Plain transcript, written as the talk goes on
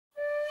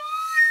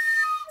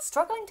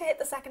Struggling to hit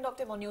the second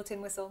octave on your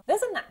tin whistle?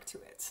 There's a knack to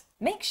it.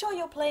 Make sure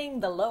you're playing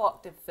the low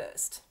octave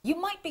first. You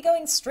might be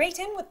going straight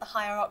in with the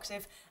higher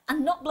octave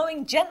and not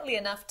blowing gently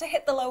enough to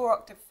hit the lower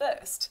octave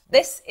first.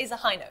 This is a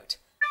high note.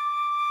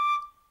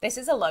 This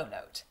is a low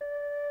note.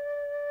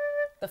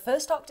 The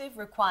first octave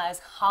requires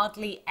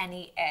hardly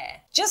any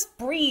air. Just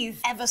breathe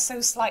ever so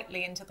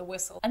slightly into the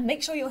whistle and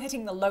make sure you're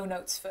hitting the low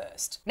notes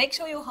first. Make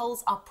sure your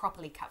holes are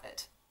properly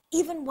covered.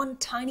 Even one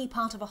tiny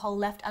part of a hole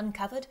left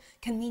uncovered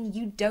can mean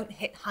you don't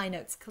hit high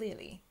notes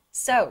clearly.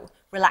 So,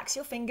 relax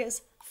your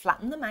fingers,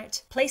 flatten them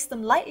out, place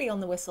them lightly on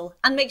the whistle,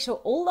 and make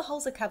sure all the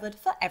holes are covered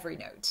for every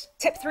note.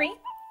 Tip 3.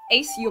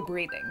 Ace your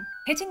breathing.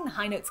 Hitting the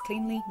high notes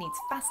cleanly needs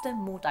faster,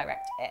 more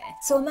direct air.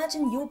 So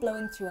imagine you're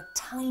blowing through a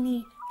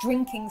tiny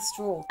drinking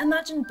straw.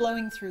 Imagine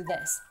blowing through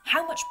this.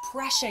 How much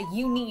pressure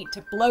you need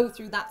to blow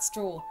through that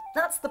straw.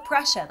 That's the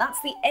pressure,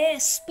 that's the air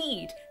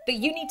speed that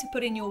you need to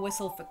put in your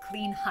whistle for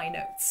clean high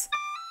notes.